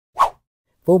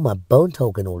For my Bone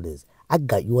token holders, I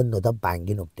got you another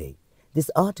banging update.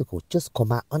 This article just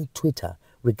come out on Twitter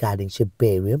regarding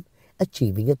Shibarium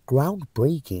achieving a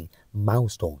groundbreaking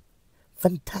milestone.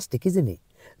 Fantastic, isn't it?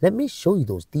 Let me show you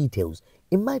those details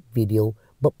in my video,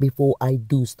 but before I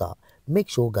do start, make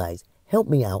sure guys help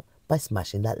me out by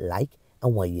smashing that like,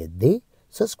 and while you're there,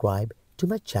 subscribe to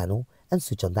my channel and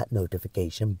switch on that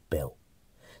notification bell.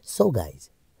 So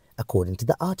guys, according to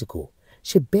the article,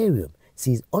 Shibarium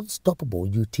sees unstoppable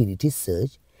utility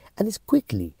surge and is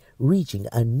quickly reaching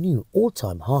a new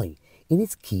all-time high in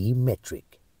its key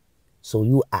metric. So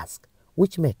you ask,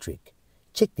 which metric?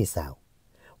 Check this out.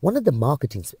 One of the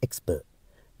marketing experts,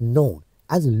 known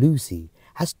as Lucy,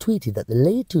 has tweeted that the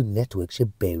layer 2 network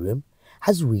Shibarium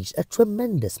has reached a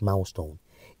tremendous milestone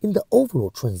in the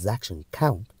overall transaction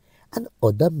count and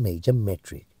other major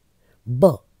metrics.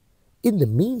 But in the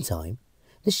meantime,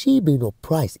 the Shiba Inu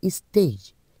price is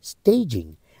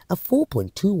staging a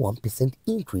 4.21%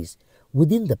 increase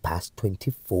within the past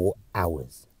 24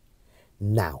 hours.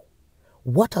 Now,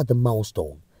 what are the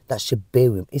milestones that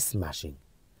Shibarium is smashing?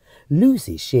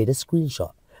 Lucy shared a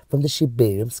screenshot from the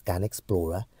Shibarium Scan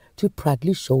Explorer to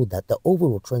proudly show that the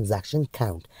overall transaction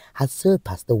count has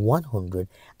surpassed the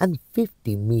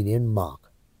 150 million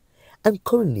mark and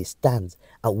currently stands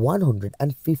at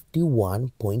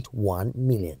 151.1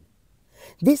 million.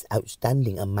 This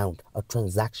outstanding amount of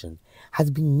transaction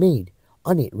has been made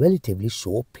on a relatively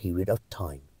short period of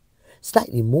time,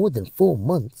 slightly more than 4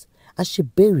 months, as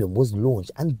Shibarium was launched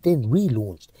and then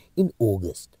relaunched in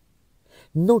August.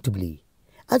 Notably,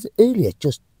 as early as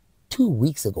just 2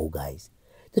 weeks ago guys,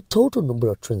 the total number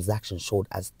of transactions showed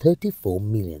as 34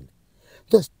 million,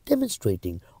 thus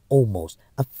demonstrating almost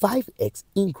a 5x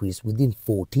increase within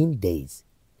 14 days.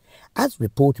 As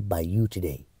reported by You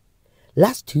Today,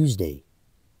 this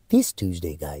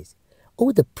Tuesday guys,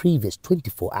 over the previous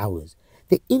 24 hours,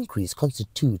 the increase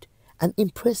constituted an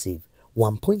impressive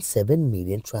 1.7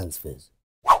 million transfers.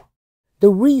 The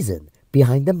reason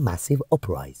behind the massive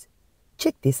uprise?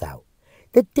 Check this out.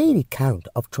 The daily count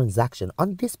of transactions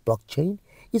on this blockchain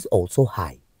is also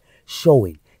high,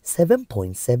 showing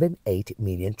 7.78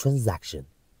 million transactions.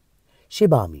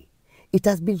 Shiba Army, it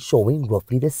has been showing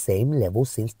roughly the same level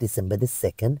since December the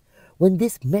 2nd, when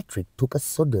this metric took a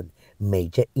sudden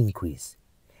major increase.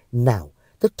 Now,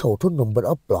 the total number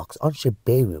of blocks on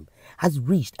Shibarium has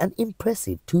reached an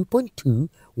impressive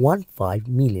 2.215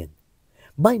 million.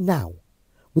 By now,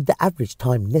 with the average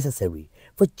time necessary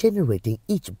for generating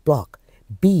each block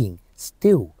being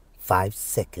still 5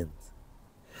 seconds.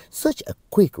 Such a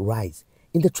quick rise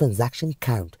in the transaction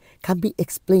count can be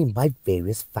explained by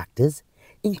various factors,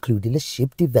 including the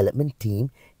SHIB development team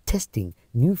testing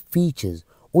new features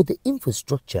or the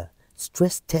infrastructure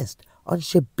stress test on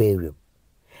Shibarium,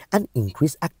 an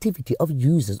increased activity of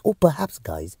users, or perhaps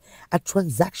guys, a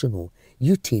transactional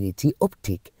utility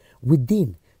uptick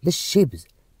within the SHIB's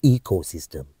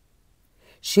ecosystem.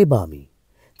 Shiba Army,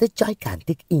 the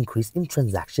gigantic increase in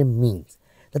transaction means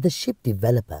that the SHIB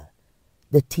developer,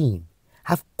 the team,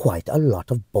 have quite a lot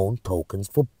of Bone tokens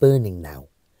for burning now,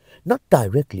 not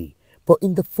directly but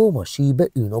in the form of Shiba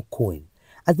Inu coin,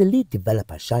 as the lead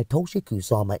developer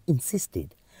SHYTOSHI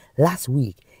insisted last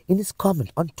week in his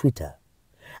comment on Twitter.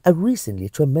 A recently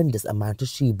tremendous amount of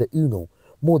Shiba Inu,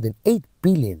 more than 8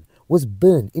 billion, was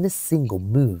burned in a single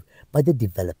move by the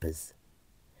developers.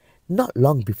 Not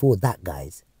long before that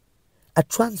guys, a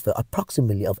transfer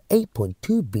approximately of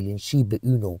 8.2 billion Shiba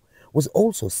Inu was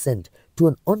also sent to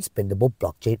an unspendable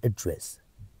blockchain address.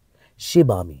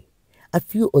 Shiba Army, a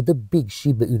few other big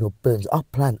Shiba Inu burns are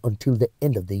planned until the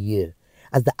end of the year,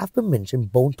 as the aforementioned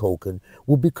Bone token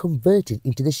will be converted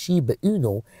into the Shiba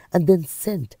Inu and then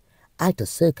sent out of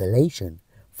circulation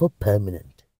for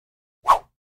permanent.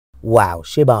 Wow,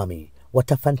 Shiba Army,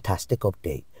 what a fantastic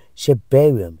update.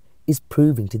 Shibarium is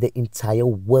proving to the entire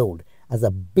world as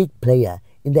a big player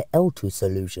in the L2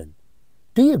 solution.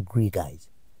 Do you agree guys?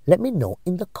 Let me know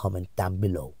in the comment down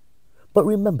below. But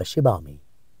remember Shiba Army,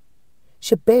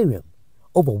 Shibarium,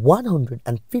 over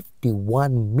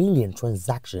 151 million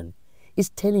transactions, is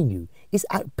telling you is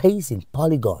outpacing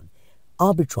Polygon,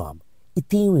 Arbitrum,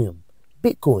 Ethereum,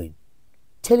 Bitcoin.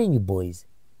 Telling you boys,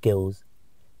 girls,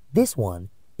 this one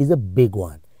is a big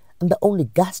one, and the only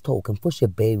gas token for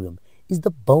Shibarium is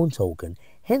the Bone token.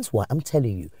 Hence why I'm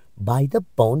telling you, buy the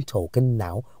Bone token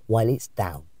now while it's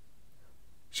down.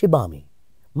 Shiba Army,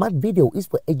 my video is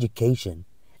for education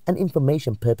and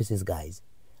information purposes guys.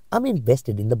 I'm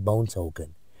invested in the Bone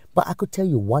token, but I could tell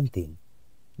you one thing.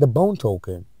 The Bone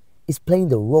token is playing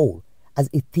the role as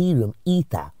Ethereum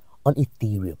Ether on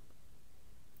Ethereum.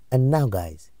 And now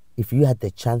guys, if you had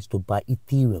the chance to buy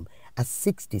Ethereum at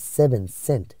 67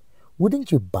 cents.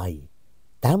 Wouldn't you buy it?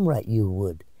 Damn right you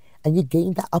would. And you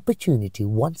gain that opportunity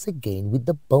once again with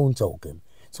the Bone token.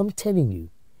 So I'm telling you,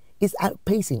 it's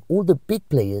outpacing all the big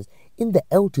players in the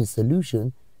L2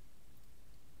 solution.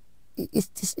 It's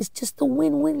just a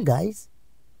win-win, guys.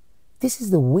 This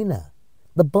is the winner.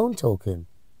 The Bone token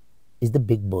is the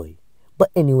big boy.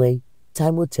 But anyway,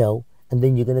 time will tell, and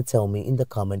then you're going to tell me in the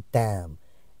comment, damn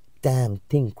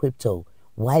thing, crypto,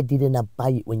 why didn't I buy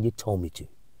it when you told me to?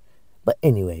 But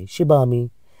anyway, Shiba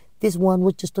Army, this one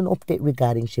was just an update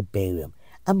regarding Shibarium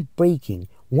and breaking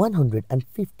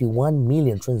 151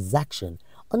 million transactions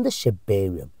on the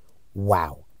Shibarium.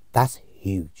 Wow, that's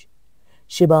huge.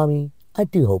 Shiba Army, I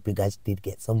do hope you guys did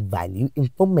get some value,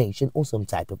 information, or some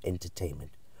type of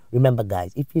entertainment. Remember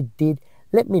guys, if you did,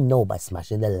 let me know by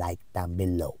smashing the like down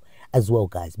below. As well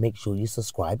guys, make sure you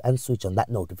subscribe and switch on that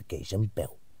notification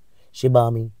bell. Shiba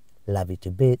Army, love you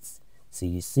to bits. See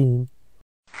you soon.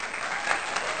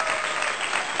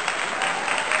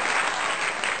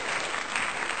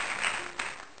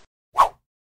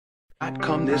 I'd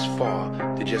come this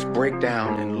far to just break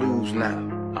down and lose now.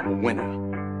 I'm a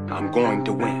winner. I'm going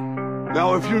to win.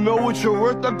 Now, if you know what you're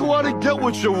worth, now go out and get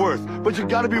what you're worth. But you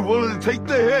gotta be willing to take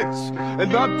the hits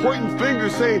and not pointing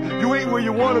fingers saying you ain't where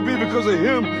you want to be because of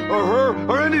him or her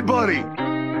or anybody.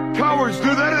 Cowards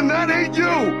do that, and that ain't you.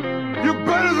 You're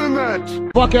better than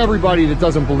that. Fuck everybody that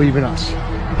doesn't believe in us.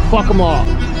 Fuck them all.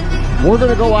 We're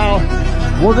gonna go out.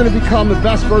 We're gonna become the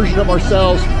best version of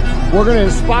ourselves. We're gonna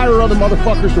inspire other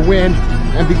motherfuckers to win.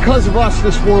 And because of us,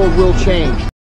 this world will change.